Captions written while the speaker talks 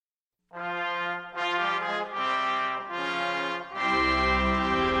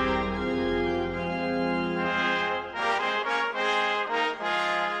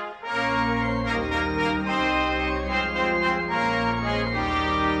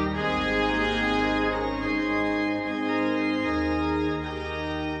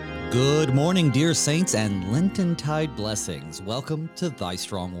Good morning, dear saints, and Lenten-tide blessings. Welcome to Thy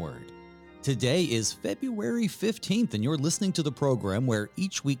Strong Word. Today is February 15th, and you're listening to the program where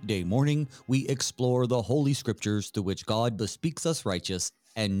each weekday morning we explore the Holy Scriptures through which God bespeaks us righteous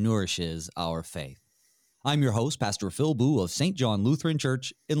and nourishes our faith. I'm your host, Pastor Phil Booe of St. John Lutheran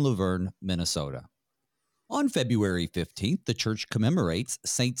Church in Luverne, Minnesota. On February 15th, the church commemorates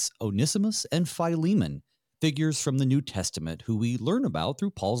Saints Onesimus and Philemon, figures from the New Testament who we learn about through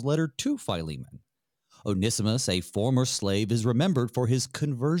Paul's letter to Philemon. Onesimus, a former slave, is remembered for his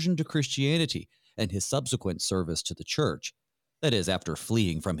conversion to Christianity and his subsequent service to the church. That is, after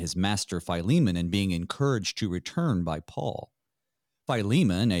fleeing from his master Philemon and being encouraged to return by Paul.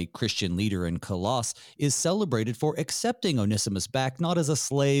 Philemon, a Christian leader in Colossae, is celebrated for accepting Onesimus back not as a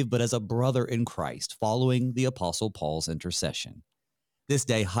slave but as a brother in Christ, following the Apostle Paul's intercession. This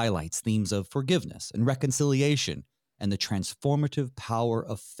day highlights themes of forgiveness and reconciliation and the transformative power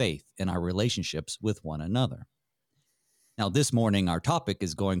of faith in our relationships with one another. Now, this morning, our topic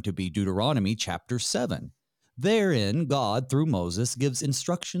is going to be Deuteronomy chapter 7. Therein, God, through Moses, gives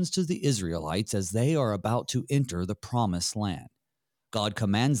instructions to the Israelites as they are about to enter the promised land. God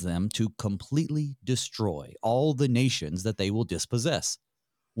commands them to completely destroy all the nations that they will dispossess,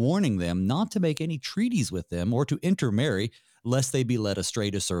 warning them not to make any treaties with them or to intermarry, lest they be led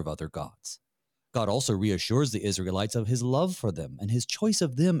astray to serve other gods. God also reassures the Israelites of his love for them and his choice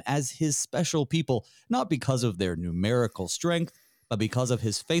of them as his special people, not because of their numerical strength, but because of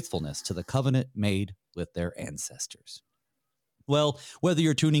his faithfulness to the covenant made with their ancestors. Well, whether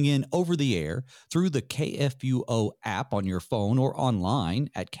you're tuning in over the air, through the KFUO app on your phone, or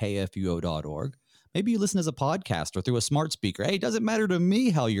online at kfuo.org, maybe you listen as a podcast or through a smart speaker. Hey, it doesn't matter to me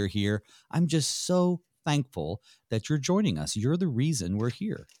how you're here. I'm just so thankful that you're joining us. You're the reason we're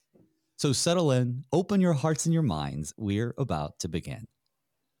here. So settle in, open your hearts and your minds. We're about to begin.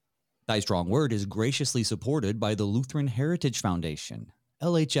 Thy Strong Word is graciously supported by the Lutheran Heritage Foundation.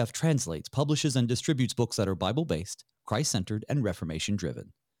 LHF translates, publishes, and distributes books that are Bible-based, Christ-centered, and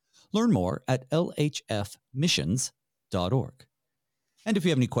Reformation-driven. Learn more at lhfmissions.org. And if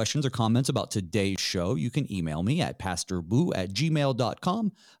you have any questions or comments about today's show, you can email me at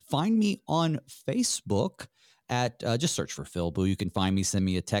pastorboo@gmail.com. Find me on Facebook at, just search for Phil Boo. You can find me, send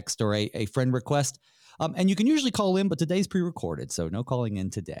me a text or a friend request. And you can usually call in, but today's pre-recorded, so no calling in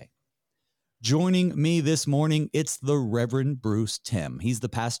today. Joining me this morning, it's the Reverend Bruce Timm. He's the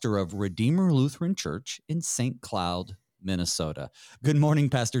pastor of Redeemer Lutheran Church in St. Cloud, Minnesota. Good morning,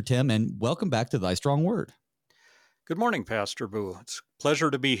 Pastor Timm, and welcome back to Thy Strong Word. Good morning, Pastor Boo. It's a pleasure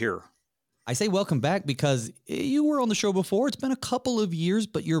to be here. I say welcome back because you were on the show before. It's been a couple of years,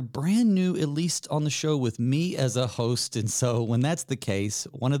 but you're brand new, at least on the show with me as a host. And so when that's the case,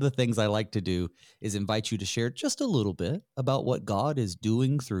 one of the things I like to do is invite you to share just a little bit about what God is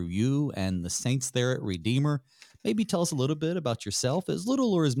doing through you and the saints there at Redeemer. Maybe tell us a little bit about yourself, as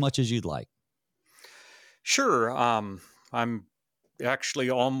little or as much as you'd like. Sure. I'm actually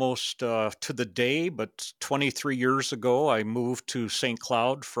almost to the day, but 23 years ago, I moved to St.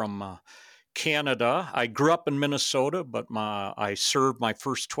 Cloud from Canada. I grew up in Minnesota, but I served my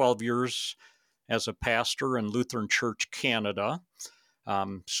first 12 years as a pastor in Lutheran Church Canada.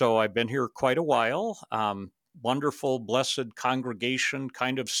 So I've been here quite a while. Wonderful, blessed congregation,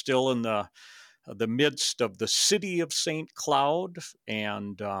 kind of still in the midst of the city of St. Cloud,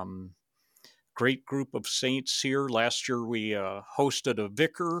 and great group of saints here. Last year we hosted a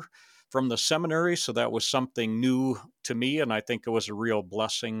vicar from the seminary, so that was something new to me, and I think it was a real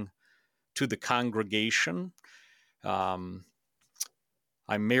blessing to the congregation. I'm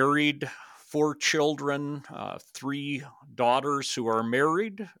married, 4 children, 3 daughters who are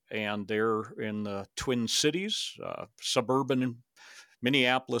married, and they're in the Twin Cities, suburban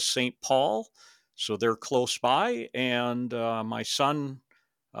Minneapolis, St. Paul, so they're close by, and my son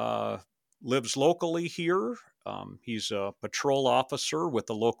lives locally here. He's a patrol officer with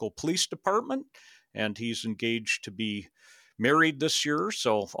the local police department, and he's engaged to be married this year.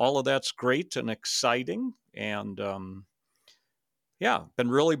 So all of that's great and exciting. And been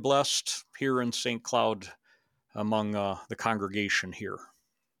really blessed here in St. Cloud among the congregation here.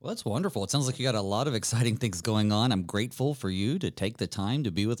 Well, that's wonderful. It sounds like you got a lot of exciting things going on. I'm grateful for you to take the time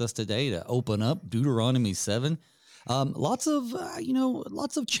to be with us today to open up Deuteronomy 7. Lots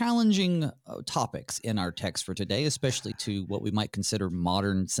of challenging topics in our text for today, especially to what we might consider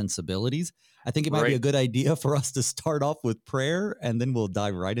modern sensibilities. I think it might be a good idea for us to start off with prayer, and then we'll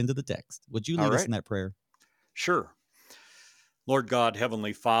dive right into the text. Would you lead us in that prayer? Sure. Lord God,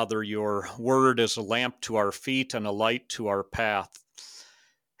 Heavenly Father, your word is a lamp to our feet and a light to our path.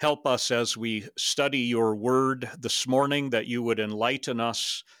 Help us as we study your word this morning, that you would enlighten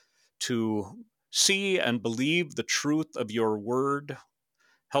us to see and believe the truth of your word.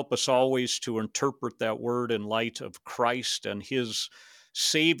 Help us always to interpret that word in light of Christ and his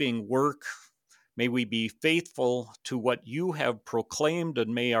saving work. May we be faithful to what you have proclaimed,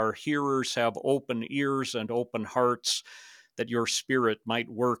 and may our hearers have open ears and open hearts, that your Spirit might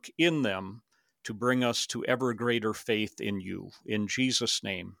work in them to bring us to ever greater faith in you. In Jesus'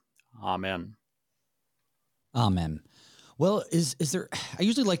 name, amen. Amen. Well, is there, I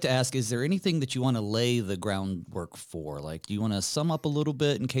usually like to ask, is there anything that you want to lay the groundwork for? Like, do you want to sum up a little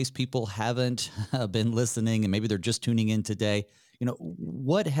bit in case people haven't been listening and maybe they're just tuning in today?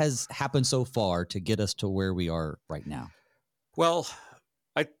 What has happened so far to get us to where we are right now? Well,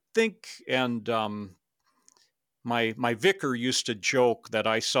 I think, and my vicar used to joke that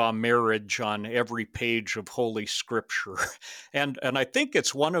I saw marriage on every page of Holy Scripture. And I think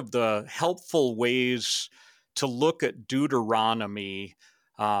it's one of the helpful ways to look at Deuteronomy.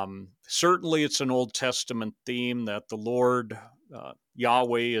 Certainly it's an Old Testament theme that the Lord,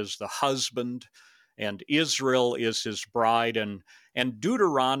 Yahweh, is the husband and Israel is his bride. And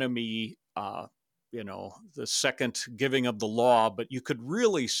Deuteronomy, the second giving of the law, but you could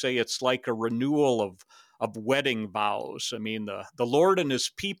really say it's like a renewal of wedding vows. I mean, the Lord and his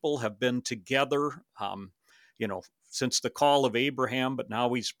people have been together, since the call of Abraham, but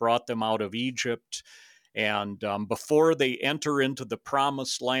now he's brought them out of Egypt. And before they enter into the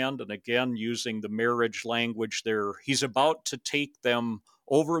promised land, and again, using the marriage language there, he's about to take them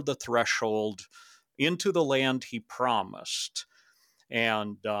over the threshold into the land he promised.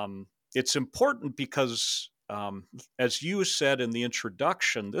 And it's important because, as you said in the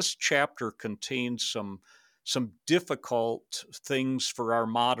introduction, this chapter contains some difficult things for our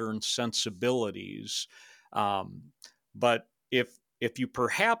modern sensibilities. But if you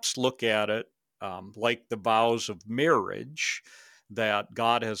perhaps look at it like the vows of marriage, that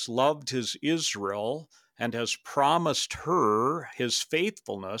God has loved his Israel and has promised her his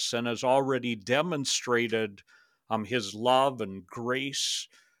faithfulness and has already demonstrated his love and grace,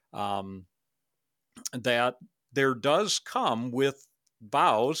 that there does come with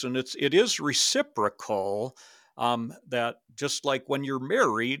vows, and it is reciprocal, that just like when you're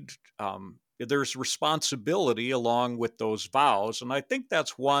married, there's responsibility along with those vows. And I think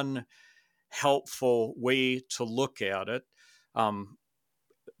that's one helpful way to look at it,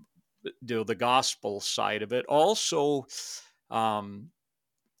 the gospel side of it. Also, and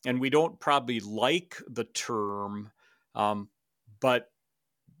we don't probably like the term, but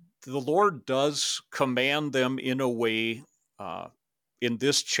the Lord does command them in a way in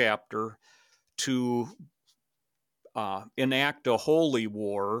this chapter to enact a holy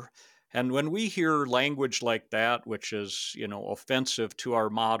war. And when we hear language like that, which is, offensive to our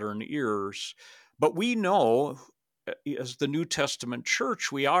modern ears, but we know as the New Testament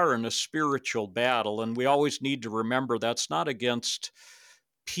church, we are in a spiritual battle, and we always need to remember that's not against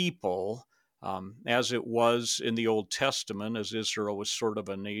people, as it was in the Old Testament, as Israel was sort of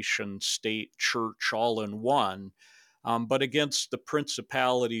a nation, state, church, all in one, but against the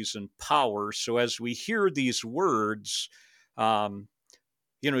principalities and powers. So as we hear these words,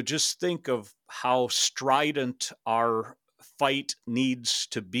 just think of how strident our fight needs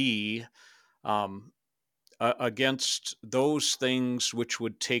to be against those things which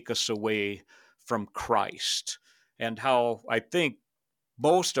would take us away from Christ, and how I think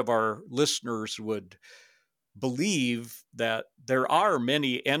most of our listeners would believe that there are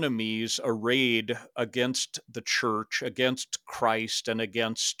many enemies arrayed against the church, against Christ, and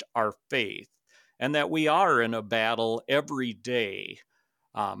against our faith, and that we are in a battle every day.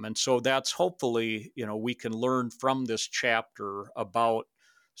 And so that's hopefully, we can learn from this chapter about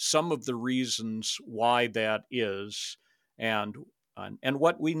some of the reasons why that is, and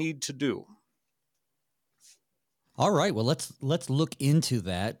what we need to do. All right. Well, let's look into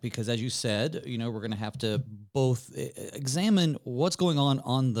that, because as you said, we're going to have to both examine what's going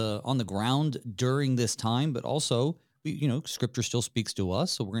on the ground during this time, but also, Scripture still speaks to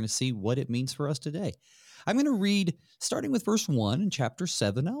us, so we're going to see what it means for us today. I'm going to read starting with verse 1 in chapter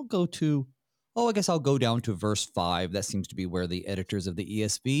 7. I'll go down to verse 5. That seems to be where the editors of the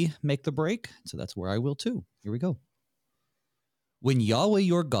ESV make the break, so that's where I will too. Here we go. When Yahweh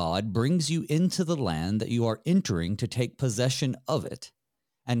your God brings you into the land that you are entering to take possession of it,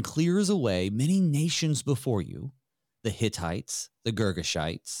 and clears away many nations before you, the Hittites, the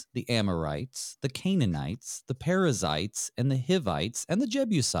Girgashites, the Amorites, the Canaanites, the Perizzites, and the Hivites, and the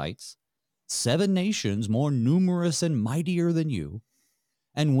Jebusites, 7 nations more numerous and mightier than you,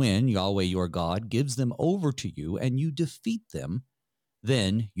 and when Yahweh your God gives them over to you and you defeat them,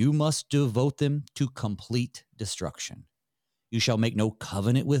 then you must devote them to complete destruction. You shall make no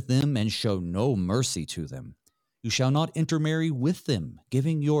covenant with them and show no mercy to them. You shall not intermarry with them,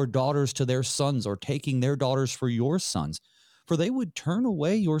 giving your daughters to their sons or taking their daughters for your sons, for they would turn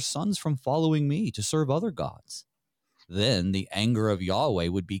away your sons from following me to serve other gods. Then the anger of Yahweh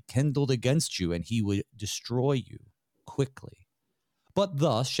would be kindled against you, and he would destroy you quickly. But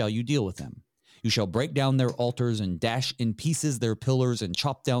thus shall you deal with them. You shall break down their altars and dash in pieces their pillars and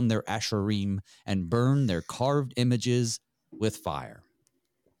chop down their asherim and burn their carved images with fire.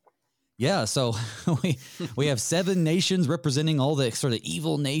 Yeah, so we have 7 nations representing all the sort of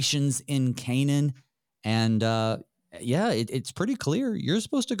evil nations in Canaan. And it's pretty clear. You're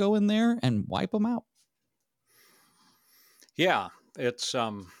supposed to go in there and wipe them out. Yeah, it's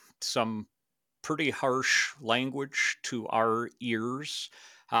some pretty harsh language to our ears.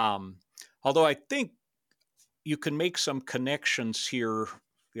 Although I think you can make some connections here,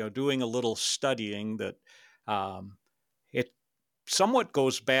 doing a little studying that it somewhat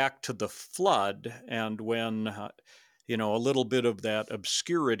goes back to the flood and when, a little bit of that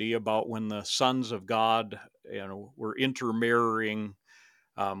obscurity about when the sons of God, were intermarrying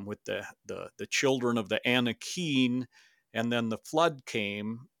with the children of the Anakim, and then the flood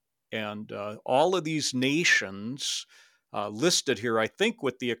came, and all of these nations listed here, I think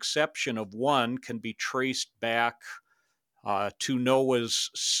with the exception of one, can be traced back to Noah's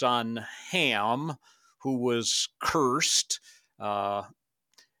son Ham, who was cursed.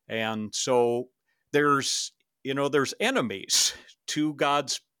 And so there's enemies to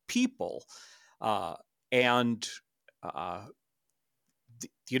God's people. And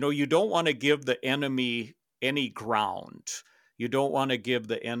you don't want to give the enemy any ground. You don't want to give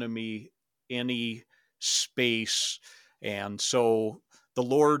the enemy any space. And so the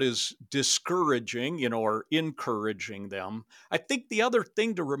Lord is discouraging, or encouraging them. I think the other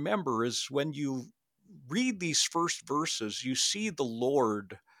thing to remember is when you read these first verses, you see the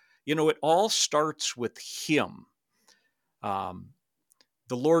Lord, it all starts with Him. The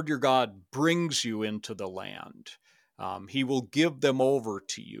Lord your God brings you into the land. He will give them over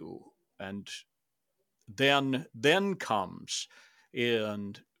to you. And then comes,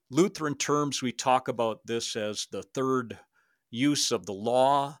 in Lutheran terms, we talk about this as the third use of the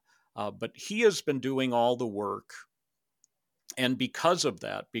law, but He has been doing all the work. And because of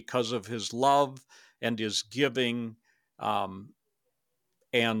that, because of His love and His giving,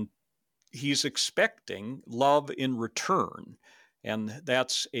 and He's expecting love in return. And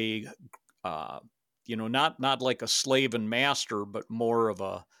that's not like a slave and master, but more of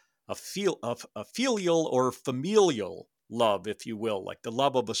a filial or familial love, if you will, like the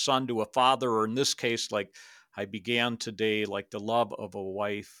love of a son to a father, or in this case, like I began today, like the love of a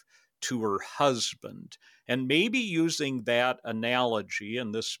wife to her husband. And maybe using that analogy,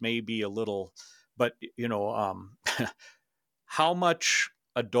 and this may be a little, but how much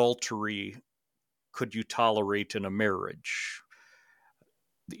adultery could you tolerate in a marriage?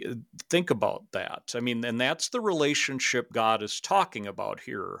 Think about that. I mean, and that's the relationship God is talking about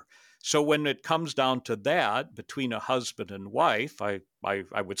here. So when it comes down to that between a husband and wife, I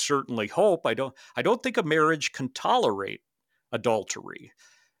would certainly hope, I don't think a marriage can tolerate adultery,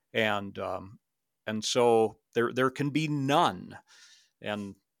 and so there can be none,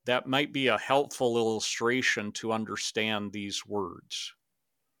 and that might be a helpful illustration to understand these words.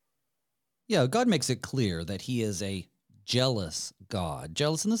 Yeah, God makes it clear that He is a jealous God.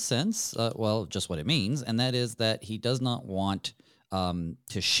 Jealous in the sense, just what it means, and that is that He does not want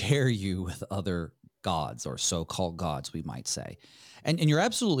to share you with other gods, or so-called gods, we might say. And you're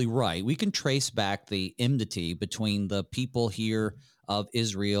absolutely right. We can trace back the enmity between the people here of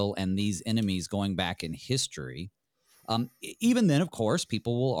Israel and these enemies going back in history. Even then, of course,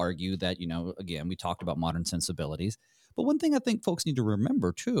 people will argue that, again, we talked about modern sensibilities. But one thing I think folks need to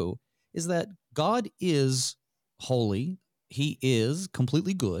remember, too, is that God is holy. He is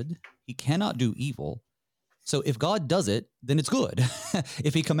completely good. He cannot do evil. So if God does it, then it's good.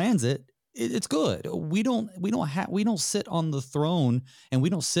 If He commands it, it's good. We don't sit on the throne, and we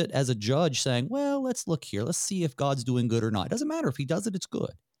don't sit as a judge saying, well, let's look here. Let's see if God's doing good or not. It doesn't matter. If He does it, it's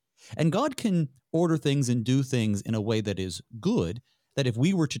good. And God can order things and do things in a way that is good, that if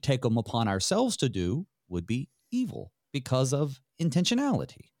we were to take them upon ourselves to do, would be evil because of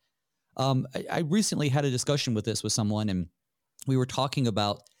intentionality. I recently had a discussion with someone, and we were talking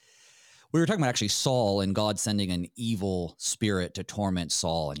about actually Saul and God sending an evil spirit to torment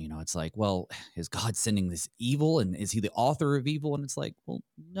Saul. And, it's like, well, is God sending this evil, and is He the author of evil? And it's like, well,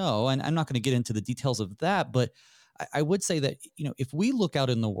 no. And I'm not going to get into the details of that, but I would say that, if we look out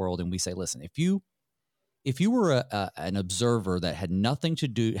in the world and we say, listen, if you were an observer that had nothing to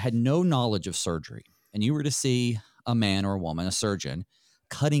do, had no knowledge of surgery, and you were to see a man or a woman, a surgeon,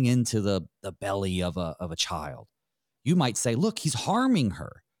 cutting into the belly of a child, you might say, look, he's harming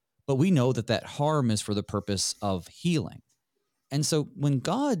her. But we know that that harm is for the purpose of healing. And so when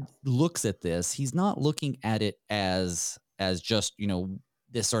God looks at this, he's not looking at it as just,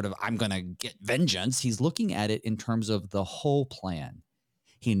 this sort of, I'm going to get vengeance. He's looking at it in terms of the whole plan.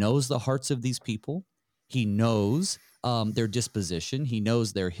 He knows the hearts of these people. He knows their disposition. He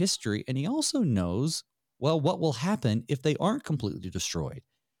knows their history. And he also knows, well, what will happen if they aren't completely destroyed.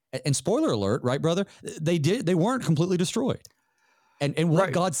 And spoiler alert, right, brother? They weren't completely destroyed. And what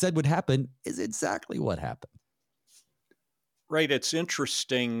Right. God said would happen is exactly what happened. Right. It's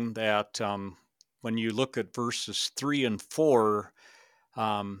interesting that when you look at verses 3 and 4,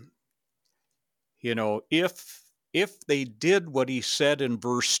 if they did what he said in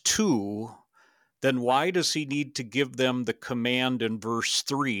verse 2, then why does he need to give them the command in verse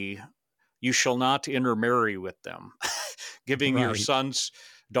 3, you shall not intermarry with them, giving your sons,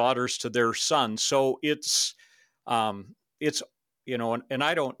 daughters to their sons? So it's and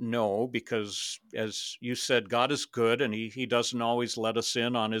I don't know, because as you said, God is good and he doesn't always let us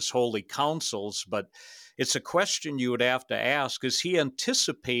in on his holy counsels, but it's a question you would have to ask. Is he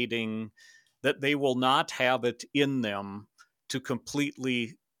anticipating that they will not have it in them to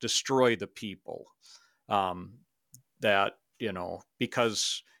completely destroy the people?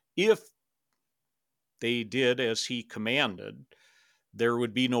 Because if they did as he commanded, there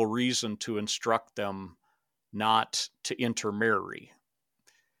would be no reason to instruct them not to intermarry.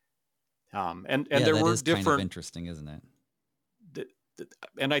 And there were different. Kind of interesting, isn't it?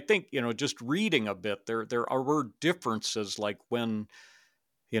 And I think, just reading a bit, there were differences, like when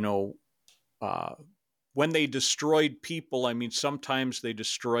they destroyed people. I mean, sometimes they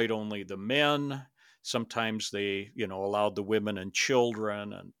destroyed only the men. Sometimes they, allowed the women and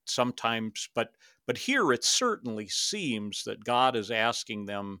children, and sometimes, but here it certainly seems that God is asking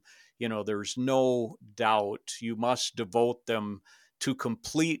them, there's no doubt, you must devote them to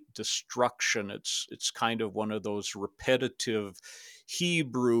complete destruction. It's kind of one of those repetitive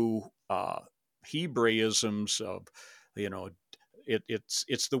Hebrew Hebraisms of,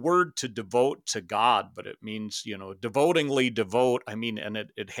 it's the word to devote to God, but it means, devotingly devote. I mean, and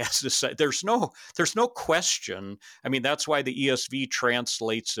it has to say, there's no question. I mean, that's why the ESV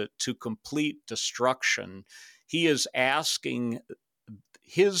translates it to complete destruction. He is asking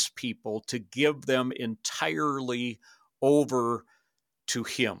his people to give them entirely over to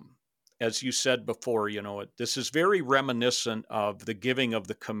him. As you said before, this is very reminiscent of the giving of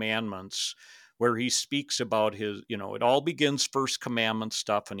the commandments, where he speaks about his, it all begins first commandment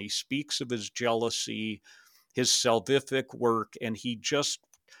stuff, and he speaks of his jealousy, his salvific work, and he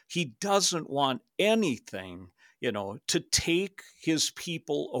doesn't want anything, to take his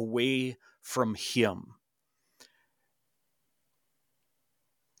people away from him.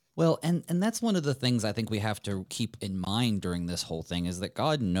 Well, and that's one of the things I think we have to keep in mind during this whole thing, is that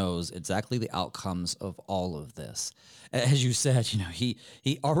God knows exactly the outcomes of all of this. As you said, he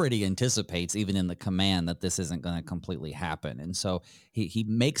already anticipates, even in the command, that this isn't going to completely happen. And so he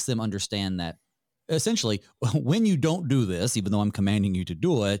makes them understand that, essentially, when you don't do this, even though I'm commanding you to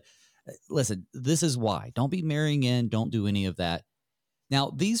do it, listen, this is why. Don't be marrying in. Don't do any of that. Now,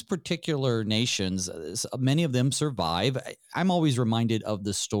 these particular nations, many of them survive. I'm always reminded of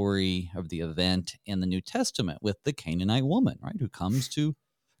the story of the event in the New Testament with the Canaanite woman, right, who comes to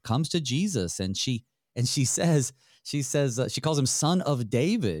Jesus, and she says she calls him son of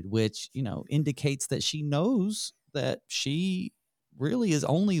David, which indicates that she knows that she really is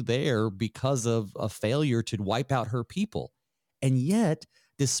only there because of a failure to wipe out her people, and yet,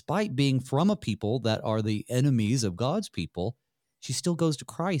 despite being from a people that are the enemies of God's people, she still goes to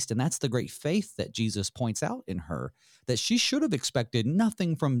Christ. And that's the great faith that Jesus points out in her, that she should have expected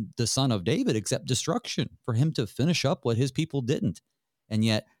nothing from the son of David except destruction, for him to finish up what his people didn't. And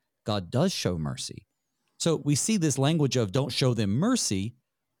yet God does show mercy. So we see this language of don't show them mercy.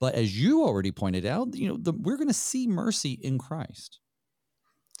 But as you already pointed out, we're going to see mercy in Christ.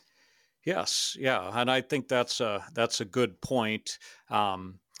 Yes. Yeah. And I think that's a good point.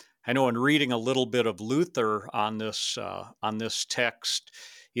 I know in reading a little bit of Luther on this text,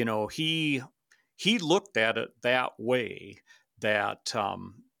 he looked at it that way, that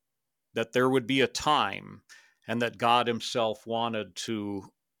that there would be a time, and that God himself wanted to,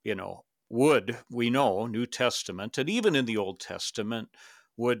 New Testament and even in the Old Testament,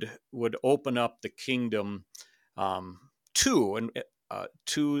 would open up the kingdom to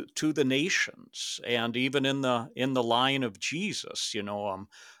the nations, and even in the line of Jesus,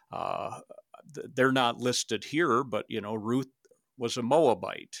 they're not listed here, but Ruth was a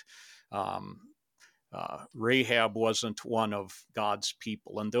Moabite. Rahab wasn't one of God's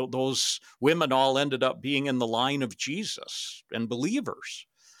people. And those women all ended up being in the line of Jesus and believers.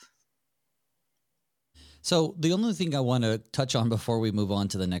 So the only thing I want to touch on before we move on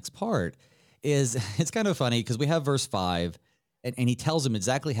to the next part is it's kind of funny because we have verse 5 and he tells them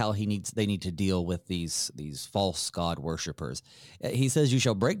exactly how they need to deal with these false god worshipers. He says, "You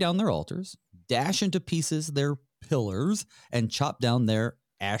shall break down their altars, dash into pieces their pillars, and chop down their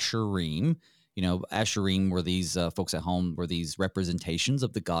asherim." You know, asherim were these folks at home were these representations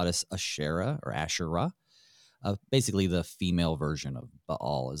of the goddess Asherah or Asherah. Basically, the female version of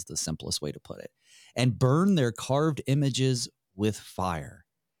Baal is the simplest way to put it, and burn their carved images with fire.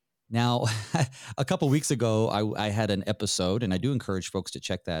 Now, a couple weeks ago, I had an episode, and I do encourage folks to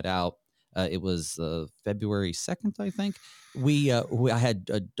check that out. It was February 2nd, I think. I had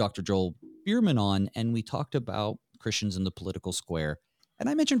Dr. Joel Bierman on, and we talked about Christians in the political square. And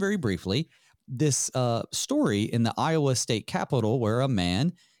I mentioned very briefly this story in the Iowa state capitol where a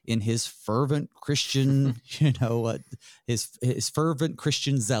man in his fervent Christian, his fervent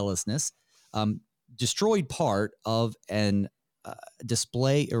Christian zealousness, destroyed part of an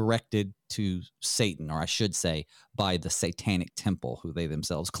display erected to Satan, or I should say, by the Satanic Temple, who they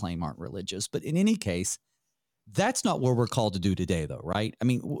themselves claim aren't religious. But in any case, that's not what we're called to do today, though, right? I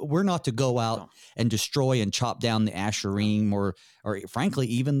mean, we're not to go out and destroy and chop down the Asherim or frankly,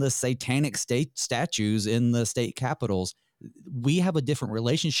 even the Satanic state statues in the state capitals. We have a different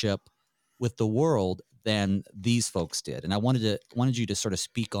relationship with the world than these folks did, and I wanted you to sort of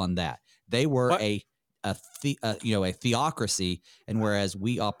speak on that. They were a theocracy, and whereas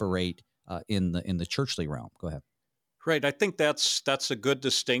we operate in the churchly realm. Go ahead. Right. I think that's a good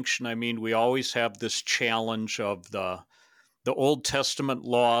distinction. I mean, we always have this challenge of the Old Testament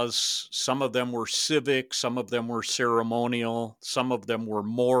laws. Some of them were civic, some of them were ceremonial, some of them were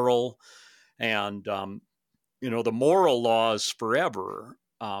moral, and the moral laws forever.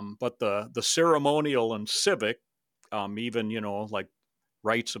 But the ceremonial and civic, even like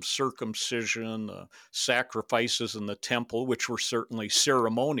rites of circumcision, sacrifices in the temple, which were certainly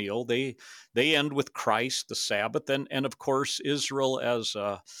ceremonial, they end with Christ, the Sabbath, and of course Israel as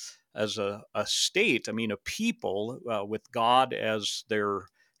a state. I mean, a people with God as their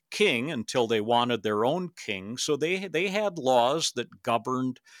king until they wanted their own king. So they had laws that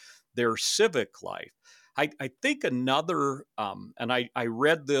governed their civic life. I think another, and I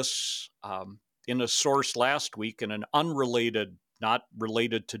read this in a source last week in an unrelated, not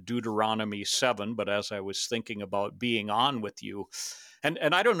related to Deuteronomy 7, but as I was thinking about being on with you. And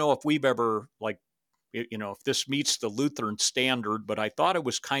I don't know if we've ever, if this meets the Lutheran standard, but I thought it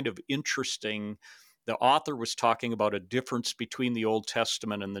was kind of interesting. The author was talking about a difference between the Old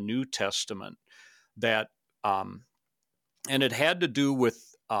Testament and the New Testament and it had to do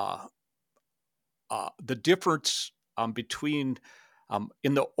with the difference between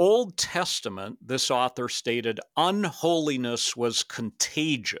in the Old Testament, this author stated, unholiness was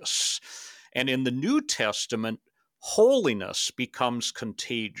contagious. And in the New Testament, holiness becomes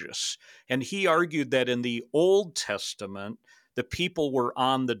contagious. And he argued that in the Old Testament, the people were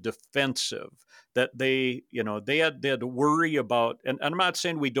on the defensive, that they had to worry about, and I'm not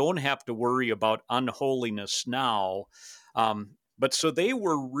saying we don't have to worry about unholiness now, but so they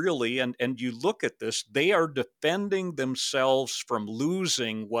were really, and you look at this, they are defending themselves from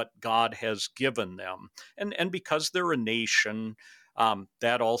losing what God has given them. And because they're a nation,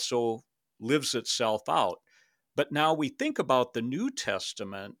 that also lives itself out. But now we think about the New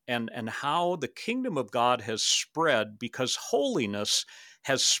Testament and how the kingdom of God has spread because holiness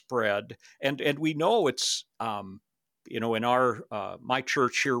has spread. And we know it's, in our, my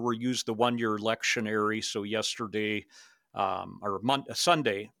church here, we use the 1-year lectionary. So yesterday,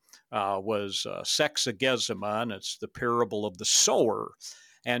 Sunday was Sexagesima, and it's the parable of the sower.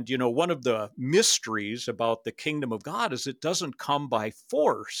 And, one of the mysteries about the kingdom of God is it doesn't come by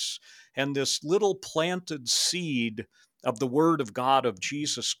force. And this little planted seed of the word of God of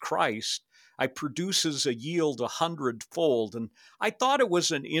Jesus Christ, produces a yield 100-fold. And I thought it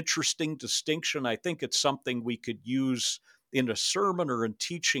was an interesting distinction. I think it's something we could use in a sermon or in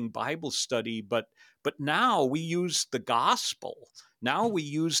teaching Bible study, but now we use the gospel. Now we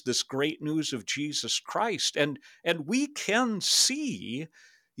use this great news of Jesus Christ, and we can see,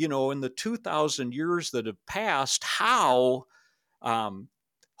 in the 2,000 years that have passed, how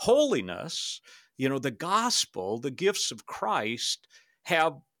holiness, the gospel, the gifts of Christ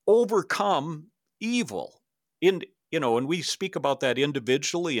have overcome evil. And we speak about that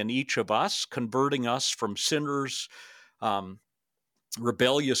individually in each of us, converting us from sinners,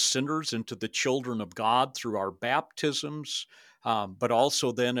 rebellious sinners into the children of God through our baptisms, but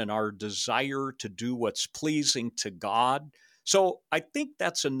also then in our desire to do what's pleasing to God. So I think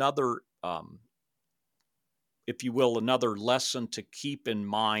that's another, if you will, another lesson to keep in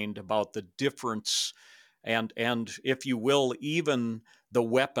mind about the difference and if you will, even the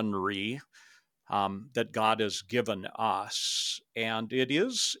weaponry that God has given us. And it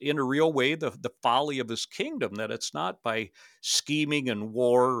is, in a real way, the folly of his kingdom, that it's not by scheming and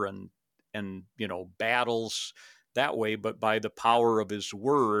war and battles that way, but by the power of his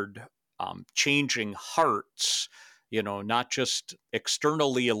word, changing hearts, not just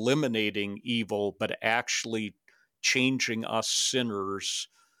externally eliminating evil, but actually changing us sinners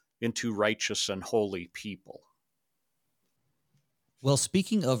into righteous and holy people. Well,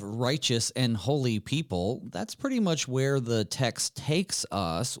 speaking of righteous and holy people, that's pretty much where the text takes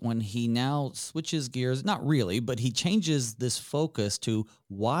us when he now switches gears. Not really, but he changes this focus to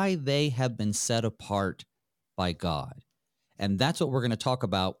why they have been set apart by God. And that's what we're going to talk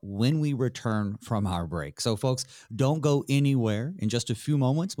about when we return from our break. So, folks, don't go anywhere. In just a few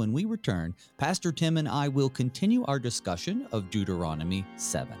moments, when we return, Pastor Timm and I will continue our discussion of Deuteronomy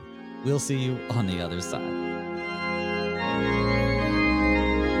 7. We'll see you on the other side.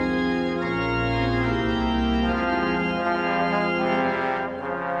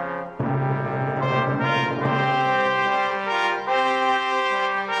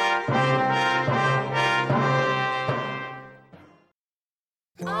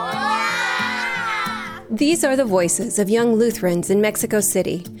 These are the voices of young Lutherans in Mexico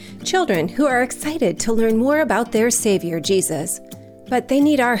City, children who are excited to learn more about their Savior, Jesus. But they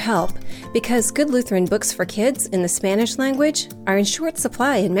need our help because good Lutheran books for kids in the Spanish language are in short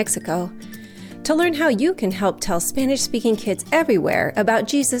supply in Mexico. To learn how you can help tell Spanish-speaking kids everywhere about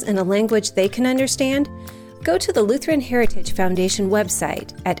Jesus in a language they can understand, go to the Lutheran Heritage Foundation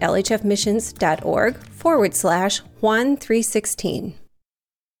website at lhfmissions.org/Juan 316.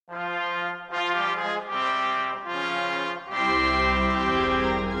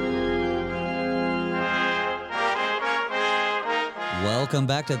 Welcome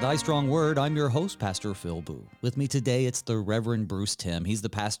back to Thy Strong Word. I'm your host, Pastor Phil Booe. With me today, it's the Reverend Bruce Timm. He's the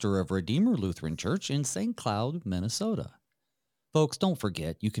pastor of Redeemer Lutheran Church in St. Cloud, Minnesota. Folks, don't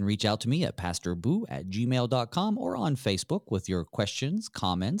forget, you can reach out to me at pastorboo@gmail.com or on Facebook with your questions,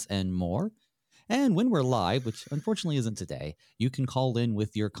 comments, and more. And when we're live, which unfortunately isn't today, you can call in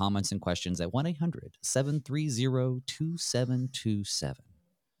with your comments and questions at 1-800-730-2727.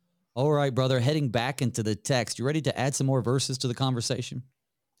 All right, brother, heading back into the text. You ready to add some more verses to the conversation?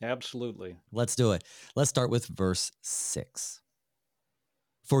 Absolutely. Let's do it. Let's start with verse 6.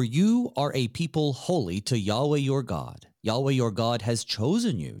 For you are a people holy to Yahweh your God. Yahweh your God has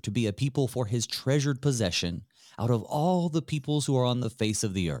chosen you to be a people for his treasured possession out of all the peoples who are on the face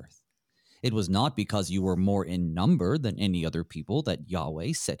of the earth. It was not because you were more in number than any other people that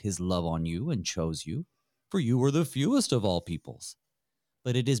Yahweh set his love on you and chose you, for you were the fewest of all peoples.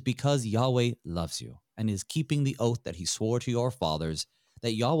 But it is because Yahweh loves you and is keeping the oath that he swore to your fathers,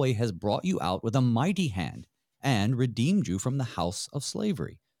 that Yahweh has brought you out with a mighty hand and redeemed you from the house of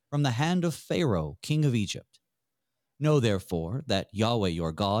slavery, from the hand of Pharaoh, king of Egypt. Know therefore that Yahweh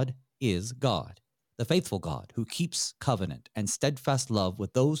your God is God, the faithful God who keeps covenant and steadfast love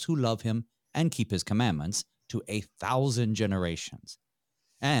with those who love him and keep his commandments to 1,000 generations,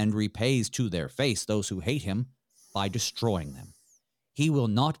 and repays to their face those who hate him by destroying them. He will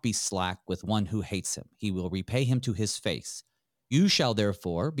not be slack with one who hates him. He will repay him to his face. You shall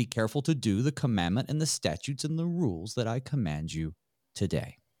therefore be careful to do the commandment and the statutes and the rules that I command you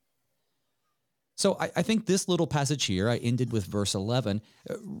today. So I think this little passage here, I ended with verse 11,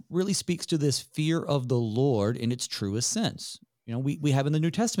 really speaks to this fear of the Lord in its truest sense. You know, we have in the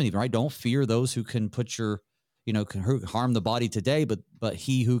New Testament even, right? Don't fear those who can put your, can harm the body today, but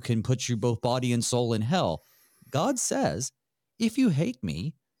he who can put you both body and soul in hell. God says, if you hate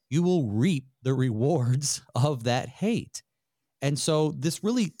me, you will reap the rewards of that hate. And so this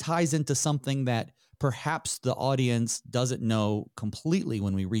really ties into something that perhaps the audience doesn't know completely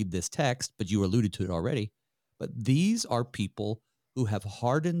when we read this text, but you alluded to it already. But these are people who have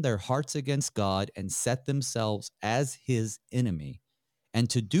hardened their hearts against God and set themselves as his enemy. And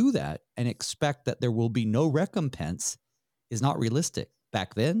to do that and expect that there will be no recompense is not realistic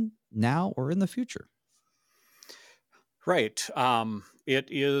back then, now, or in the future. Right. It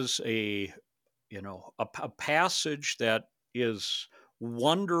is a passage that is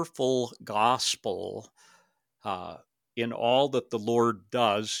wonderful gospel in all that the Lord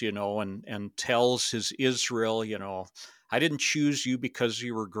does, and tells his Israel, I didn't choose you because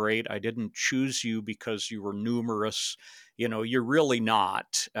you were great. I didn't choose you because you were numerous. you're really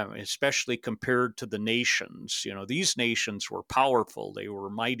not, especially compared to the nations. These nations were powerful, they were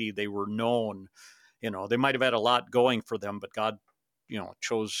mighty, they were known. They might have had a lot going for them, but God,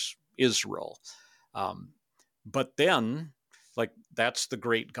 chose Israel. But then, like, that's the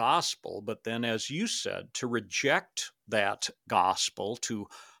great gospel. But then, as you said, to reject that gospel, to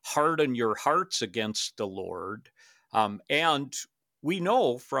harden your hearts against the Lord. And we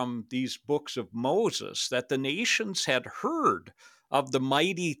know from these books of Moses that the nations had heard of the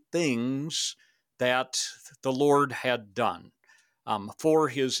mighty things that the Lord had done for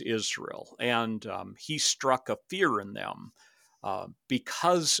his Israel. And he struck a fear in them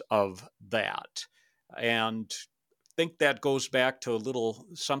because of that. And I think that goes back to a little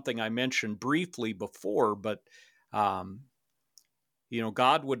something I mentioned briefly before, but God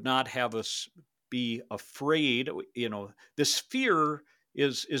would not have us be afraid. This fear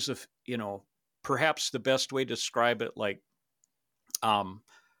is perhaps the best way to describe it, like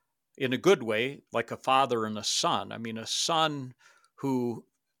in a good way, like a father and a son. I mean, a son who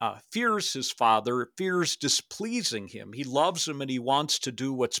fears his father, fears displeasing him. He loves him and he wants to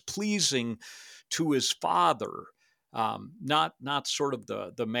do what's pleasing to his father. Not sort of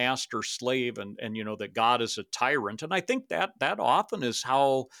the master slave and that God is a tyrant. And I think that often is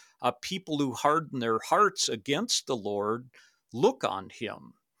how people who harden their hearts against the Lord look on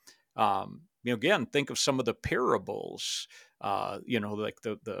him. Again, think of some of the parables, like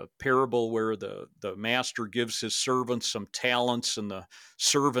the parable where the master gives his servant some talents and the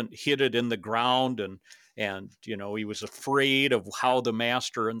servant hid it in the ground and he was afraid of how the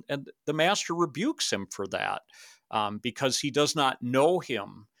master and the master rebukes him for that. Because he does not know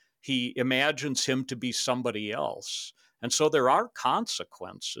him. He imagines him to be somebody else. And so there are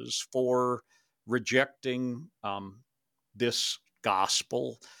consequences for rejecting this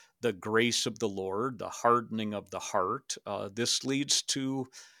gospel, the grace of the Lord, the hardening of the heart. This leads to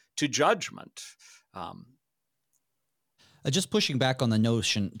judgment. Just pushing back on the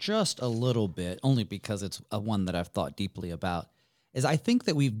notion just a little bit, only because it's one that I've thought deeply about, is I think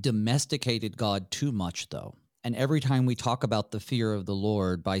that we've domesticated God too much, though. And every time we talk about the fear of the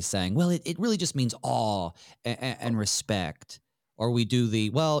Lord by saying, well, it really just means awe and respect, or we do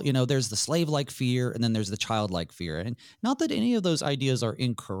there's the slave-like fear and then there's the childlike fear. And not that any of those ideas are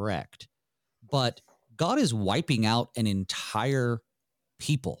incorrect, but God is wiping out an entire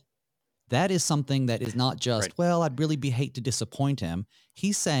people. That is something that is not just, right, well, I'd really hate to disappoint him.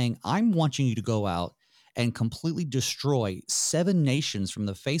 He's saying, I'm wanting you to go out and completely destroy 7 nations from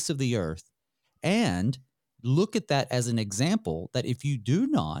the face of the earth, and look at that as an example that if you do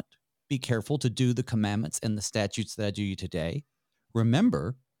not be careful to do the commandments and the statutes that I do you today,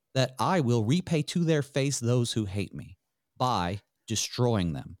 remember that I will repay to their face those who hate me by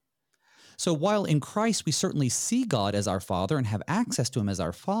destroying them. So while in Christ we certainly see God as our Father and have access to him as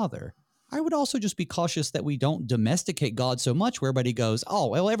our Father, I would also just be cautious that we don't domesticate God so much where everybody goes, oh,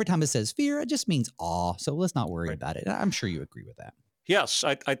 well, every time it says fear, it just means awe. So let's not worry about it. I'm sure you agree with that. Yes,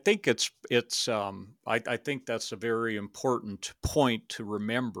 I think I think that's a very important point to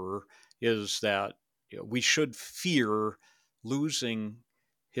remember, is that we should fear losing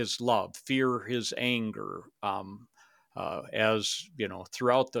his love, fear his anger. As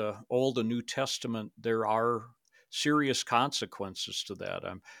throughout the Old and New Testament, there are serious consequences to that.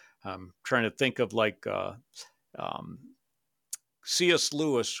 I'm trying to think of C.S.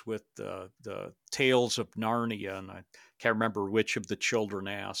 Lewis with the Tales of Narnia, and I can't remember which of the children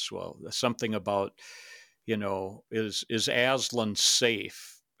asked. Well, something about, is Aslan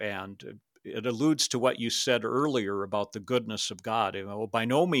safe? And it alludes to what you said earlier about the goodness of God. Well, by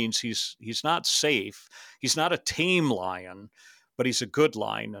no means he's not safe. He's not a tame lion, but he's a good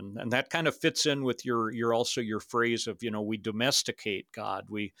lion, and that kind of fits in with your phrase of we domesticate God.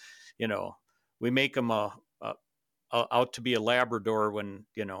 We make him out to be a Labrador when,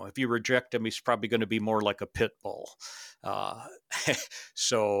 if you reject him, he's probably going to be more like a pit bull.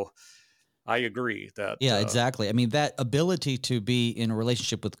 So I agree that. Yeah, exactly. I mean, that ability to be in a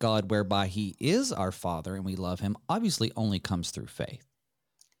relationship with God whereby he is our Father and we love him obviously only comes through faith.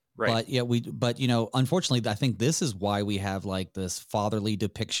 Right. But unfortunately, I think this is why we have like this fatherly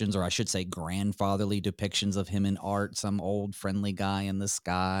depictions, or I should say grandfatherly depictions of him in art, some old friendly guy in the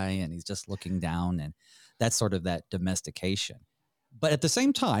sky, and he's just looking down, and that's sort of that domestication. But at the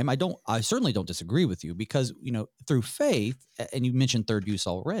same time, I certainly don't disagree with you, because, through faith, and you mentioned third use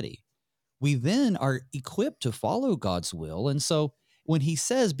already, we then are equipped to follow God's will. And so when he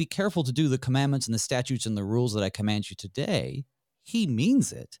says, be careful to do the commandments and the statutes and the rules that I command you today, he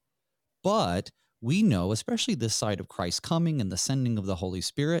means it. But we know, especially this side of Christ's coming and the sending of the Holy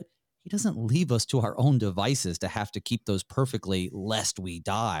Spirit, he doesn't leave us to our own devices to have to keep those perfectly lest we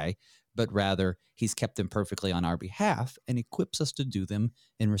die, but rather he's kept them perfectly on our behalf and equips us to do them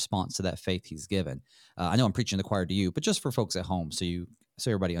in response to that faith he's given. I know I'm preaching the choir to you, but just for folks at home, so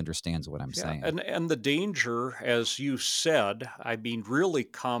everybody understands what I'm saying. And the danger, as you said, I mean, really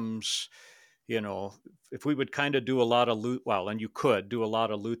comes, if we would kind of do a lot of, and you could do a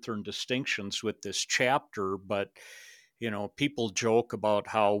lot of Lutheran distinctions with this chapter, but, people joke about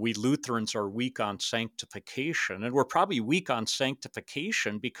how we Lutherans are weak on sanctification, and we're probably weak on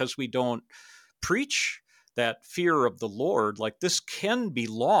sanctification because we don't preach that fear of the Lord. Like, this can be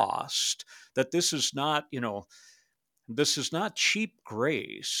lost, that this is not, this is not cheap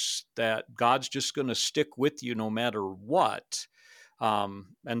grace, that God's just going to stick with you no matter what.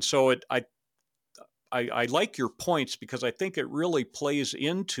 And so I like your points, because I think it really plays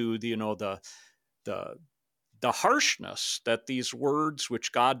into the harshness that these words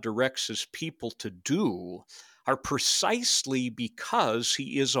which God directs his people to do are precisely because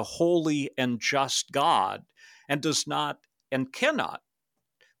he is a holy and just God, and does not and cannot,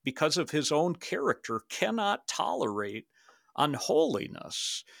 because of his own character, cannot tolerate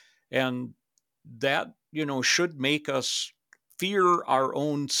unholiness. And that, should make us fear our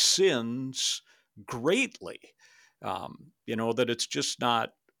own sins greatly. That it's just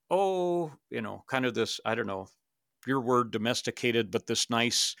not, kind of this, I don't know, your word domesticated, but this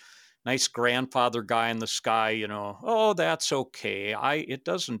nice grandfather guy in the sky, that's okay. It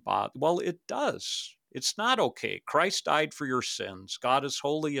doesn't bother. Well, it does. It's not okay. Christ died for your sins. God is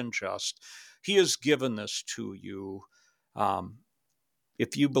holy and just. He has given this to you.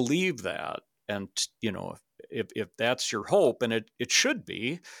 If you believe that, and, if that's your hope, and it should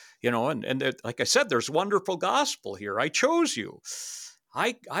be, and like I said, there's wonderful gospel here. I chose you.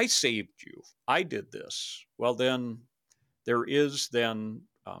 I saved you. I did this. Well, then there is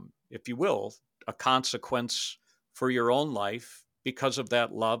if you will, a consequence for your own life because of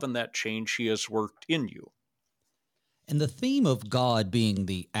that love and that change he has worked in you. And the theme of God being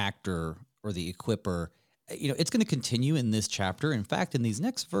the actor or the equipper, it's going to continue in this chapter. In fact, in these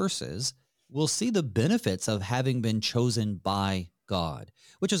next verses, we'll see the benefits of having been chosen by God,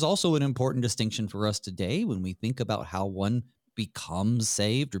 which is also an important distinction for us today when we think about how one becomes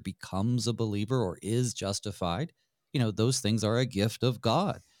saved or becomes a believer or is justified. Those things are a gift of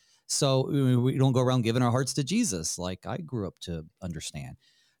God. So we don't go around giving our hearts to Jesus like I grew up to understand.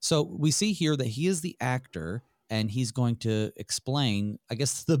 So we see here that he is the actor, and he's going to explain, I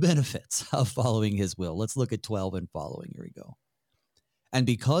guess, the benefits of following his will. Let's look at 12 and following. Here we go. And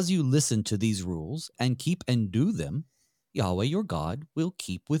because you listen to these rules and keep and do them, Yahweh your God will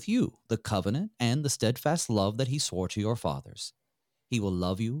keep with you the covenant and the steadfast love that he swore to your fathers. He will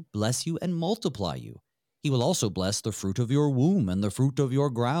love you, bless you, and multiply you. He will also bless the fruit of your womb and the fruit of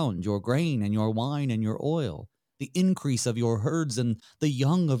your ground, your grain and your wine and your oil, the increase of your herds and the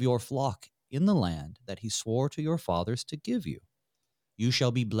young of your flock in the land that he swore to your fathers to give you. You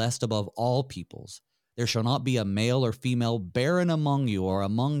shall be blessed above all peoples. There shall not be a male or female barren among you or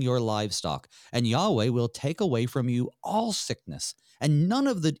among your livestock, and Yahweh will take away from you all sickness, and none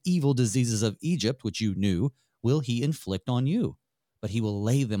of the evil diseases of Egypt, which you knew, will he inflict on you, but he will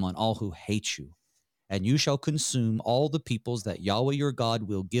lay them on all who hate you. And you shall consume all the peoples that Yahweh your God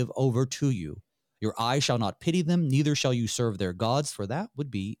will give over to you. Your eye shall not pity them, neither shall you serve their gods, for that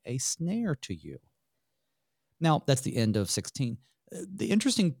would be a snare to you. Now, that's the end of 16. The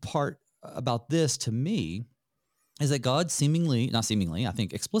interesting part about this to me is that God I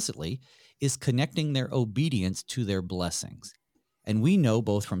think explicitly, is connecting their obedience to their blessings. And we know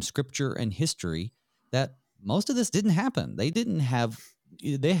both from scripture and history that most of this didn't happen. They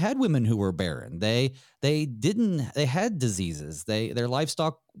had women who were barren. They had diseases. Their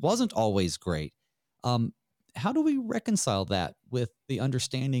livestock wasn't always great. How do we reconcile that with the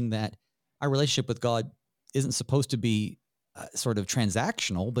understanding that our relationship with God isn't supposed to be sort of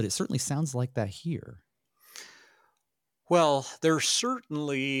transactional, but it certainly sounds like that here? Well, there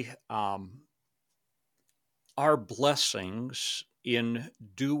certainly are blessings in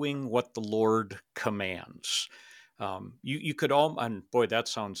doing what the Lord commands. You could and boy,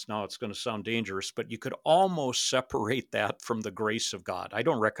 it's going to sound dangerous, but you could almost separate that from the grace of God. I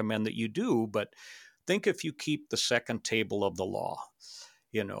don't recommend that you do, but think if you keep the second table of the law,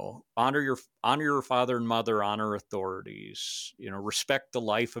 honor your father and mother, honor authorities, respect the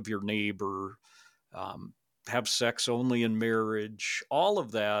life of your neighbor, have sex only in marriage, all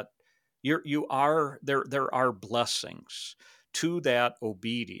of that, there are blessings to that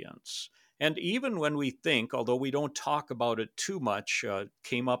obedience. And even when we think, although we don't talk about it too much,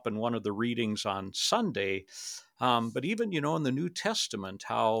 came up in one of the readings on Sunday, but even, in the New Testament,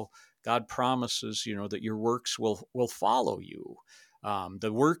 how God promises, that your works will follow you.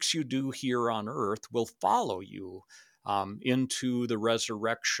 The works you do here on earth will follow you into the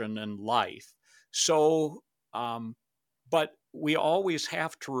resurrection and life. So, but we always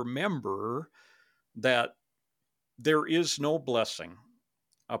have to remember that there is no blessing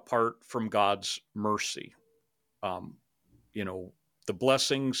apart from God's mercy. Um, the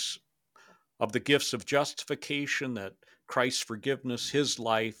blessings of the gifts of justification, that Christ's forgiveness, his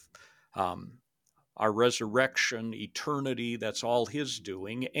life, our resurrection, eternity, that's all his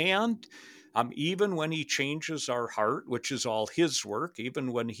doing. And even when he changes our heart, which is all his work,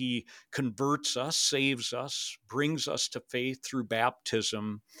 even when he converts us, saves us, brings us to faith through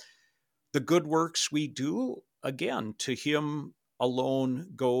baptism, the good works we do, again, to him alone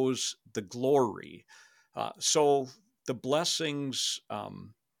goes the glory. So the blessings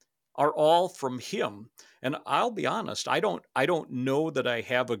are all from him. And I'll be honest, I don't know that I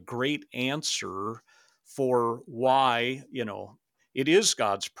have a great answer for why, it is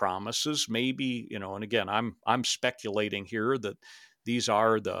God's promises. Maybe, and again, I'm speculating here that these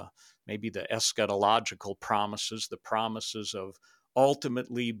are maybe the eschatological promises, the promises of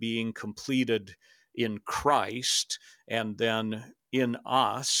ultimately being completed in Christ and then in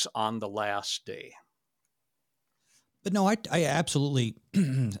us on the last day. But no, I absolutely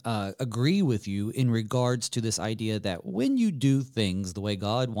agree with you in regards to this idea that when you do things the way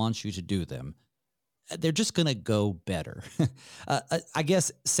God wants you to do them, they're just going to go better. I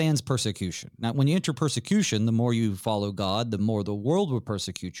guess sans persecution. Now, when you enter persecution, the more you follow God, the more the world will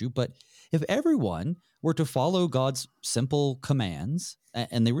persecute you. But if everyone were to follow God's simple commands,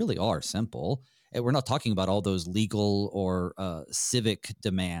 and they really are simple, and we're not talking about all those legal or civic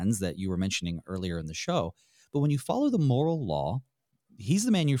demands that you were mentioning earlier in the show, but when you follow the moral law, he's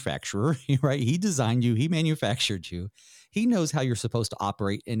the manufacturer, right? He designed you. He manufactured you. He knows how you're supposed to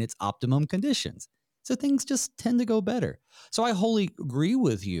operate in its optimum conditions. So things just tend to go better. So I wholly agree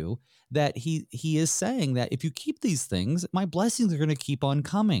with you that he is saying that if you keep these things, my blessings are going to keep on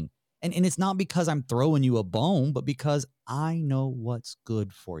coming. And it's not because I'm throwing you a bone, but because I know what's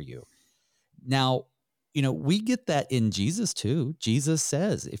good for you. Now, we get that in Jesus too. Jesus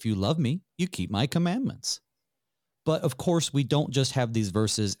says, if you love me, you keep my commandments. But of course, we don't just have these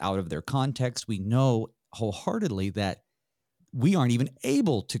verses out of their context. We know wholeheartedly that we aren't even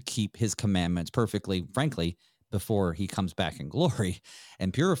able to keep his commandments perfectly, frankly, before he comes back in glory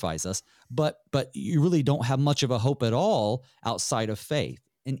and purifies us. But you really don't have much of a hope at all outside of faith.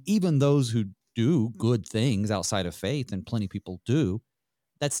 And even those who do good things outside of faith, and plenty of people do,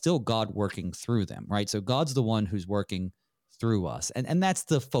 that's still God working through them, right? So God's the one who's working through us. And that's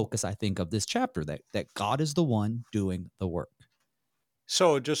the focus, I think, of this chapter, that God is the one doing the work.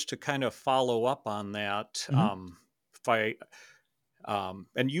 So just to kind of follow up on that, and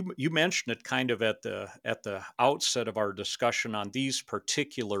you mentioned it kind of at the outset of our discussion on these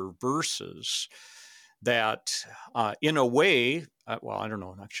particular verses, that in a way, well, I don't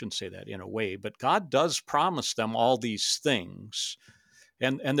know, I shouldn't say that in a way, but God does promise them all these things,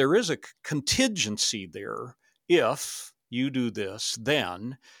 and there is a contingency there. If you do this,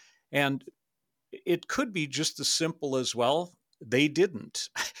 then, and it could be just as simple as, well, they didn't.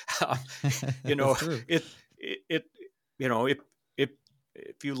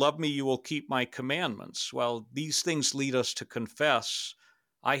 If you love me, you will keep my commandments. Well, these things lead us to confess,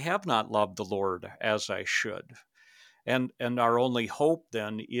 I have not loved the Lord as I should. And our only hope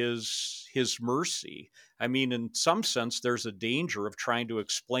then is his mercy. I mean, in some sense, there's a danger of trying to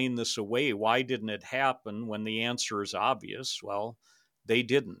explain this away. Why didn't it happen, when the answer is obvious? Well, they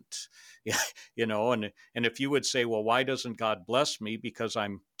didn't. And if you would say, well, why doesn't God bless me? Because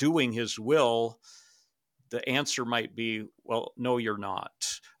I'm doing his will. The answer might be, well, no, you're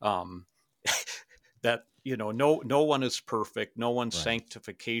not. That, no one is perfect. No one's Right.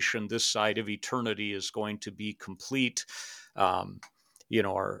 sanctification this side of eternity is going to be complete.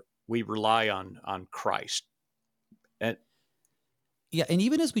 We rely on Christ. Yeah, and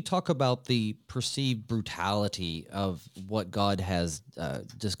even as we talk about the perceived brutality of what God has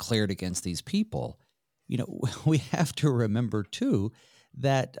declared against these people, we have to remember too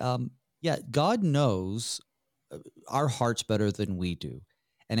that, God knows our hearts better than we do.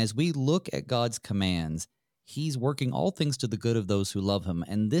 And as we look at God's commands, he's working all things to the good of those who love him.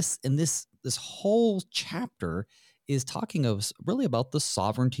 And this whole chapter is talking really about the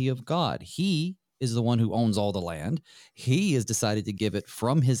sovereignty of God. He is the one who owns all the land. He has decided to give it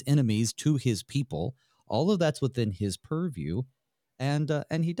from his enemies to his people. All of that's within his purview. And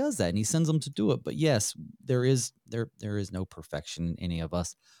he does that, and he sends them to do it. But yes, there is no perfection in any of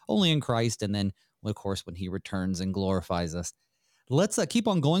us, only in Christ. And then, of course, when he returns and glorifies us. Let's keep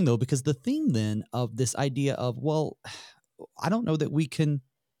on going, though, because the theme then of this idea of, well, I don't know that we can,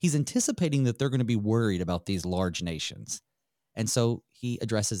 he's anticipating that they're going to be worried about these large nations. And so he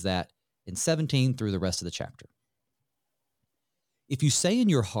addresses that in 17 through the rest of the chapter. If you say in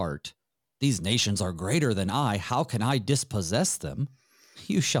your heart, these nations are greater than I, how can I dispossess them?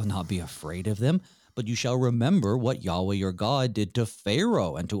 You shall not be afraid of them, but you shall remember what Yahweh your God did to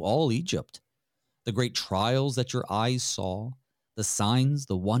Pharaoh and to all Egypt, the great trials that your eyes saw, the signs,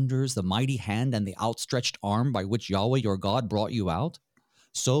 the wonders, the mighty hand, and the outstretched arm by which Yahweh your God brought you out.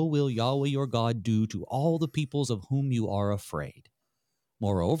 So will Yahweh your God do to all the peoples of whom you are afraid.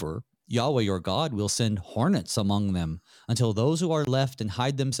 Moreover, Yahweh your God will send hornets among them, until those who are left and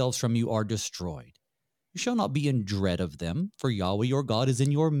hide themselves from you are destroyed. You shall not be in dread of them, for Yahweh your God is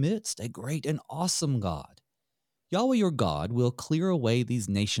in your midst, a great and awesome God. Yahweh your God will clear away these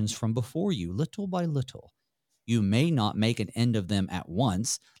nations from before you, little by little. You may not make an end of them at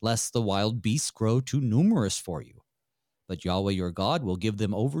once, lest the wild beasts grow too numerous for you. But Yahweh your God will give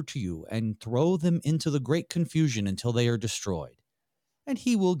them over to you, and throw them into the great confusion until they are destroyed. And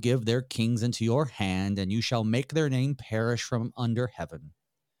he will give their kings into your hand, and you shall make their name perish from under heaven.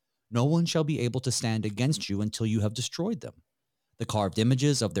 No one shall be able to stand against you until you have destroyed them. The carved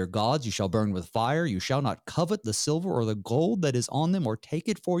images of their gods you shall burn with fire. You shall not covet the silver or the gold that is on them, or take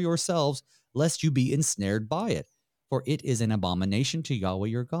it for yourselves, lest you be ensnared by it, for it is an abomination to Yahweh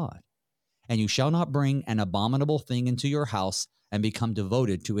your God. And you shall not bring an abominable thing into your house and become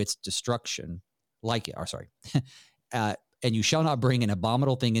devoted to its destruction, and you shall not bring an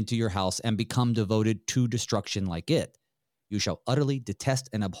abominable thing into your house and become devoted to destruction like it. You shall utterly detest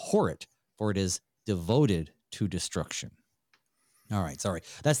and abhor it, for it is devoted to destruction. All right, sorry.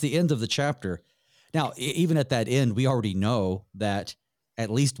 That's the end of the chapter. Now, even at that end, we already know that at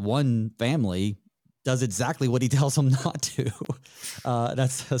least one family does exactly what he tells them not to.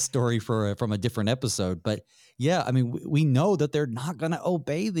 That's a story from a different episode. But yeah, I mean, we know that they're not going to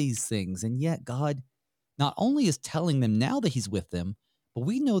obey these things. And yet God not only is telling them now that he's with them, but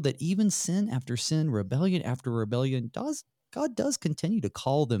we know that even sin after sin, rebellion after rebellion, God does continue to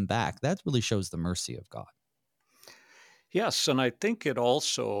call them back. That really shows the mercy of God. Yes, and I think it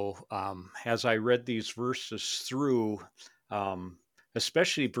also, as I read these verses through,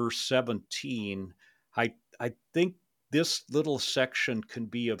 especially verse 17, I think this little section can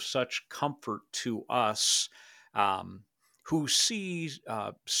be of such comfort to us who see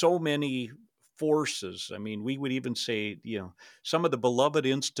so many forces. I mean, we would even say, some of the beloved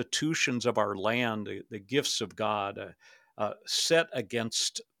institutions of our land, the gifts of God, set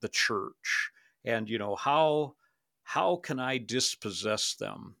against the church. And, how can I dispossess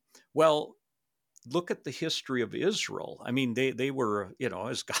them? Well, look at the history of Israel. I mean, they were,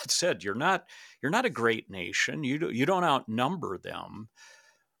 as God said, you're not a great nation. You don't outnumber them.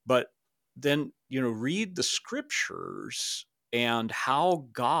 But then, read the scriptures and how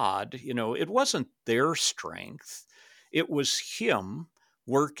God, it wasn't their strength. It was him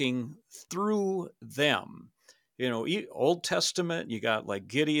working through them. Old Testament, you got like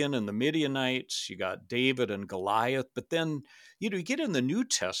Gideon and the Midianites, you got David and Goliath. But then, you get in the New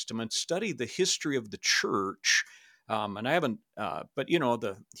Testament, study the history of the church. And I haven't, but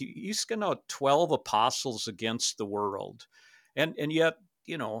you send out 12 apostles against the world. And yet,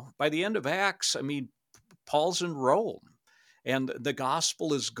 by the end of Acts, I mean, Paul's in Rome and the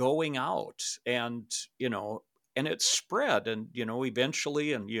gospel is going out, and it's spread, and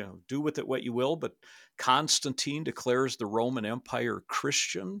eventually, and do with it what you will, but Constantine declares the Roman Empire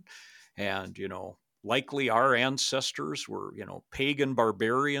Christian, and likely our ancestors were pagan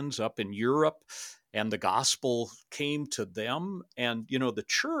barbarians up in Europe, and the gospel came to them, and the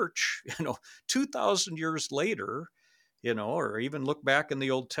church 2,000 years later, or even look back in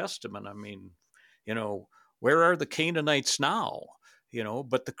the Old Testament, I mean, where are the Canaanites now?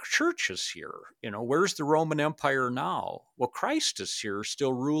 But the church is here. Where's the Roman Empire now? Well, Christ is here,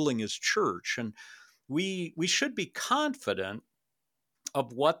 still ruling his church. And we should be confident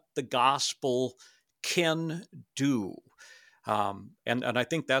of what the gospel can do. And I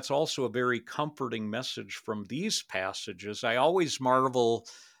think that's also a very comforting message from these passages. I always marvel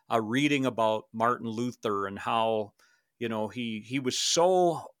reading about Martin Luther and how, he was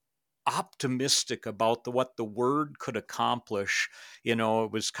so optimistic about what the word could accomplish. It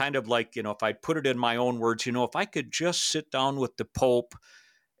was kind of like, if I put it in my own words, if I could just sit down with the Pope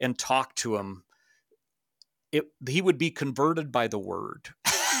and talk to him, he would be converted by the word.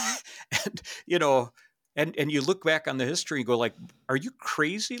 And, and you look back on the history and go like, are you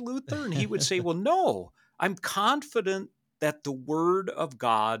crazy, Luther? And he would say, well, no, I'm confident that the word of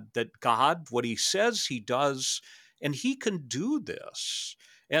God, that God, what he says he does, and he can do this.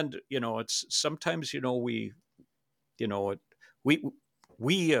 And, it's sometimes, we, you know, we,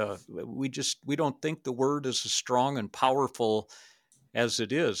 we don't think the word is as strong and powerful as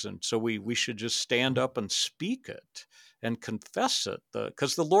it is. And so we should just stand up and speak it and confess it,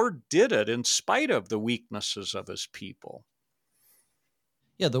 because the Lord did it in spite of the weaknesses of his people.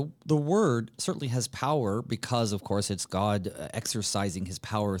 Yeah, the word certainly has power because, of course, it's God exercising his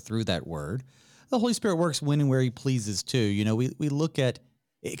power through that word. The Holy Spirit works when and where he pleases too. We look at,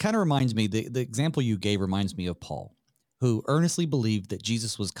 it kind of reminds me, the example you gave reminds me of Paul, who earnestly believed that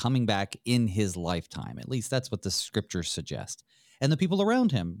Jesus was coming back in his lifetime. At least that's what the scriptures suggest. And the people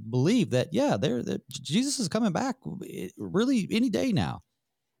around him believe that, Jesus is coming back really any day now.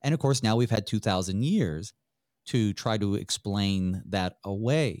 And of course, now we've had 2,000 years to try to explain that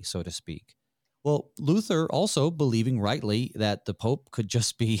away, so to speak. Well, Luther also believing rightly that the Pope could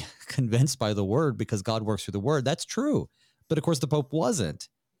just be convinced by the word because God works through the word. That's true. But of course, the Pope wasn't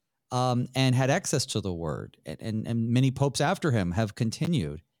and had access to the word. And many popes after him have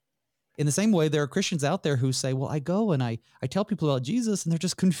continued. In the same way, there are Christians out there who say, well, I go and I tell people about Jesus and they're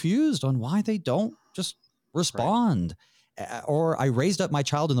just confused on why they don't just respond. Right. Or I raised up my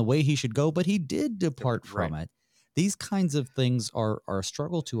child in the way he should go, but he did depart from it. These kinds of things are a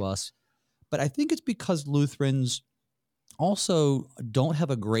struggle to us. But I think it's because Lutherans also don't have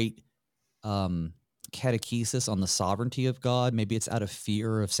a great catechesis on the sovereignty of God. Maybe it's out of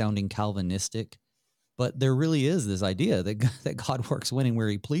fear of sounding Calvinistic. But there really is this idea that God works when and where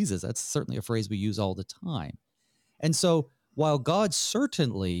he pleases. That's certainly a phrase we use all the time. And so while God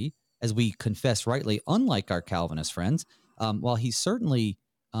certainly, as we confess rightly, unlike our Calvinist friends, while he certainly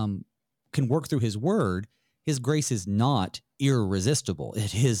can work through his word, his grace is not irresistible.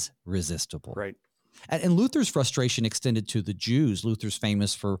 It is resistible. Right. And Luther's frustration extended to the Jews. Luther's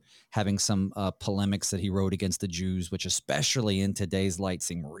famous for having some polemics that he wrote against the Jews, which especially in today's light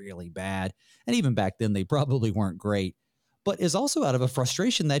seem really bad. And even back then, they probably weren't great. But is also out of a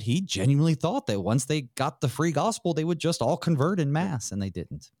frustration that he genuinely thought that once they got the free gospel, they would just all convert in mass, and they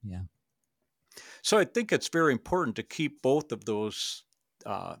didn't. Yeah. So I think it's very important to keep both of those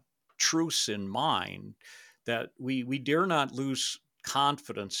truths in mind, that we dare not lose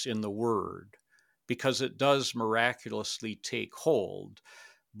confidence in the word, because it does miraculously take hold.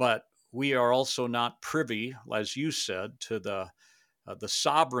 But we are also not privy, as you said, to the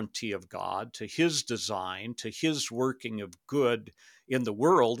sovereignty of God, to his design, to his working of good in the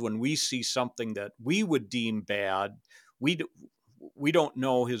world. When we see something that we would deem bad, we don't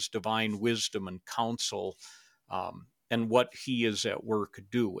know his divine wisdom and counsel and what he is at work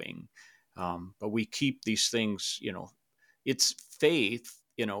doing. But we keep these things, it's faith,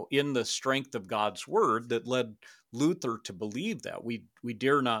 in the strength of God's word that led Luther to believe that. We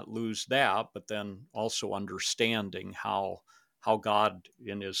dare not lose that, but then also understanding how God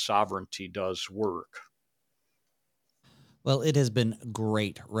in his sovereignty does work. Well, it has been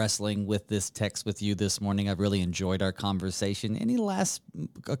great wrestling with this text with you this morning. I've really enjoyed our conversation. Any last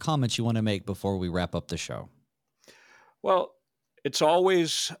comments you want to make before we wrap up the show? Well, it's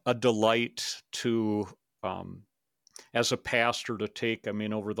always a delight to, as a pastor, to take,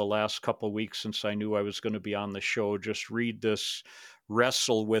 over the last couple of weeks since I knew I was going to be on the show, just read this,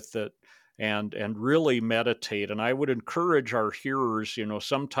 wrestle with it, and really meditate. And I would encourage our hearers,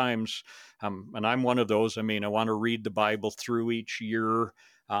 sometimes, and I'm one of those, I want to read the Bible through each year,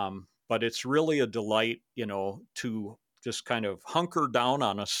 but it's really a delight, to just kind of hunker down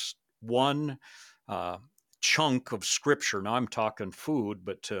on one chunk of scripture. Now I'm talking food,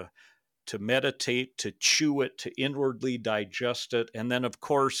 but to meditate, to chew it, to inwardly digest it. And then, of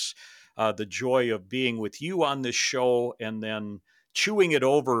course, the joy of being with you on this show and then chewing it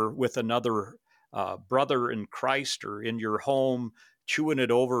over with another brother in Christ or in your home, chewing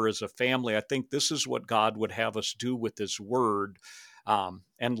it over as a family. I think this is what God would have us do with his word,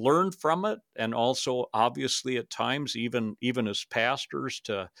 and learn from it. And also, obviously, at times, even as pastors,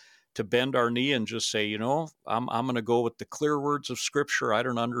 to bend our knee and just say, I'm going to go with the clear words of Scripture. I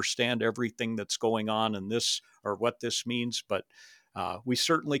don't understand everything that's going on in this or what this means, but we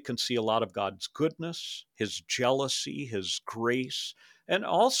certainly can see a lot of God's goodness, his jealousy, his grace, and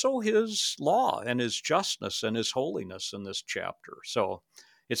also his law and his justness and his holiness in this chapter. So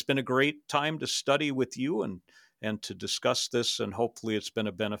it's been a great time to study with you and to discuss this, and hopefully it's been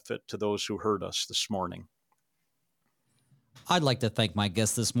a benefit to those who heard us this morning. I'd like to thank my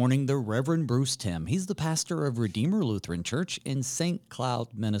guest this morning, the Reverend Bruce Timm. He's the pastor of Redeemer Lutheran Church in St. Cloud,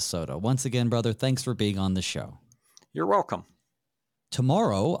 Minnesota. Once again, brother, thanks for being on the show. You're welcome.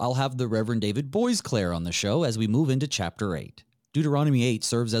 Tomorrow, I'll have the Reverend David Boisclair on the show as we move into Chapter 8. Deuteronomy 8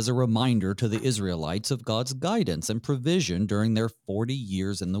 serves as a reminder to the Israelites of God's guidance and provision during their 40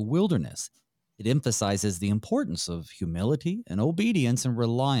 years in the wilderness. It emphasizes the importance of humility and obedience and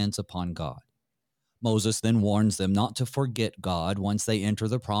reliance upon God. Moses then warns them not to forget God once they enter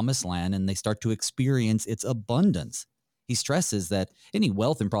the promised land and they start to experience its abundance. He stresses that any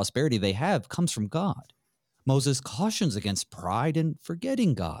wealth and prosperity they have comes from God. Moses cautions against pride and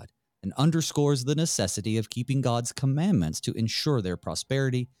forgetting God, and underscores the necessity of keeping God's commandments to ensure their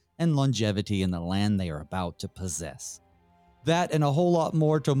prosperity and longevity in the land they are about to possess. That and a whole lot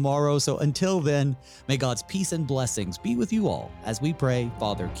more tomorrow, so until then, may God's peace and blessings be with you all as we pray,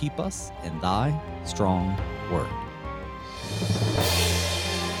 Father, keep us in thy strong word.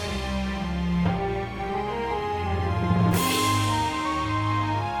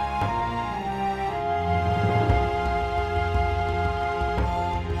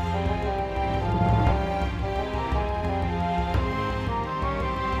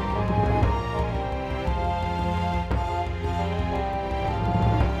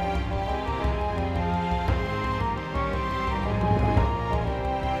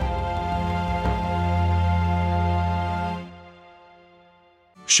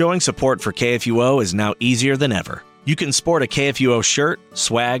 Showing support for KFUO is now easier than ever. You can sport a KFUO shirt,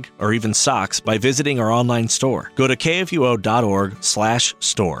 swag, or even socks by visiting our online store. Go to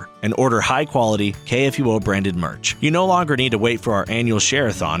kfuo.org/store and order high-quality KFUO-branded merch. You no longer need to wait for our annual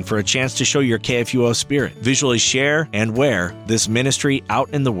share-a-thon for a chance to show your KFUO spirit. Visually share and wear this ministry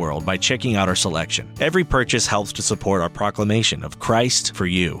out in the world by checking out our selection. Every purchase helps to support our proclamation of Christ for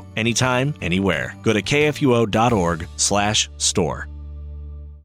you, anytime, anywhere. Go to kfuo.org/store.